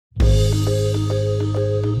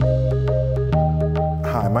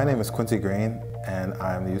My name is Quincy Green, and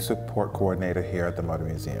I'm the Youth Support Coordinator here at the Mutter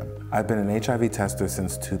Museum. I've been an HIV tester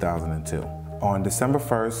since 2002. On December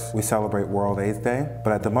 1st, we celebrate World AIDS Day,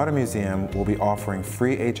 but at the Mutter Museum, we'll be offering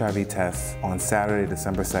free HIV tests on Saturday,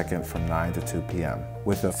 December 2nd from 9 to 2 p.m.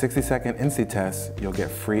 With a 60-second INSTI test, you'll get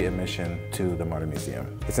free admission to the Mutter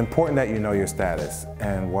Museum. It's important that you know your status,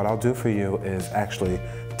 and what I'll do for you is actually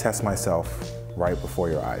test myself right before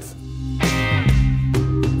your eyes.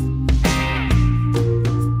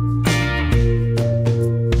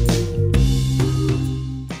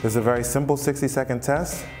 This is a very simple 60-second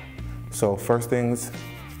test. So first things,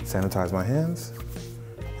 sanitize my hands,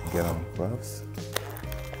 get on gloves.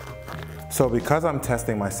 So because I'm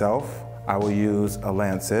testing myself, I will use a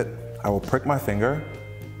lancet. I will prick my finger.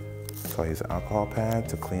 So I use an alcohol pad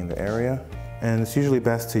to clean the area. And it's usually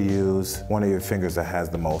best to use one of your fingers that has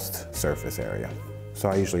the most surface area. So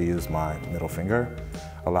I usually use my middle finger,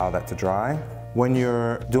 allow that to dry. When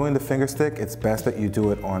you're doing the finger stick, it's best that you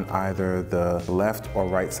do it on either the left or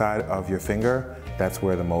right side of your finger. That's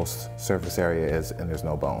where the most surface area is and there's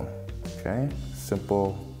no bone. Okay,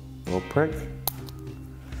 simple little prick.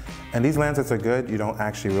 And these lancets are good, you don't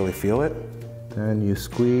actually really feel it. And you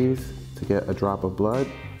squeeze to get a drop of blood.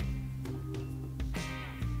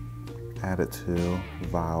 Add it to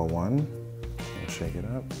vial 1, and shake it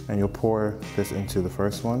up. And you'll pour this into the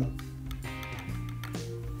first one.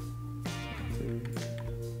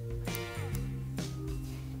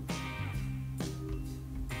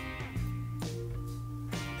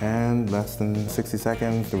 And less than 60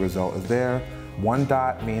 seconds, the result is there. 1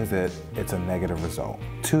 dot means that it's a negative result.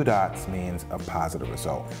 2 dots means a positive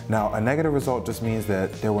result. Now, a negative result just means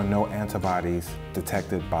that there were no antibodies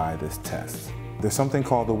detected by this test. There's something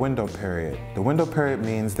called the window period. The window period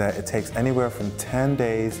means that it takes anywhere from 10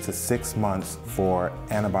 days to 6 months for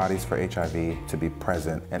antibodies for HIV to be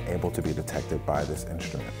present and able to be detected by this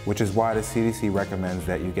instrument, which is why the CDC recommends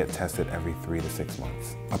that you get tested every 3 to 6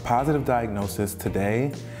 months. A positive diagnosis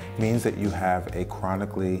today means that you have a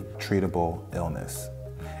chronically treatable illness.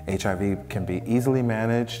 HIV can be easily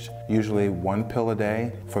managed, usually 1 pill a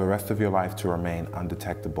day, for the rest of your life to remain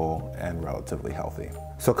undetectable and relatively healthy.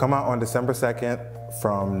 So come out on December 2nd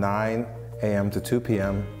from 9 a.m. to 2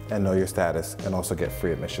 p.m. and know your status, and also get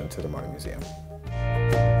free admission to the Mutter Museum.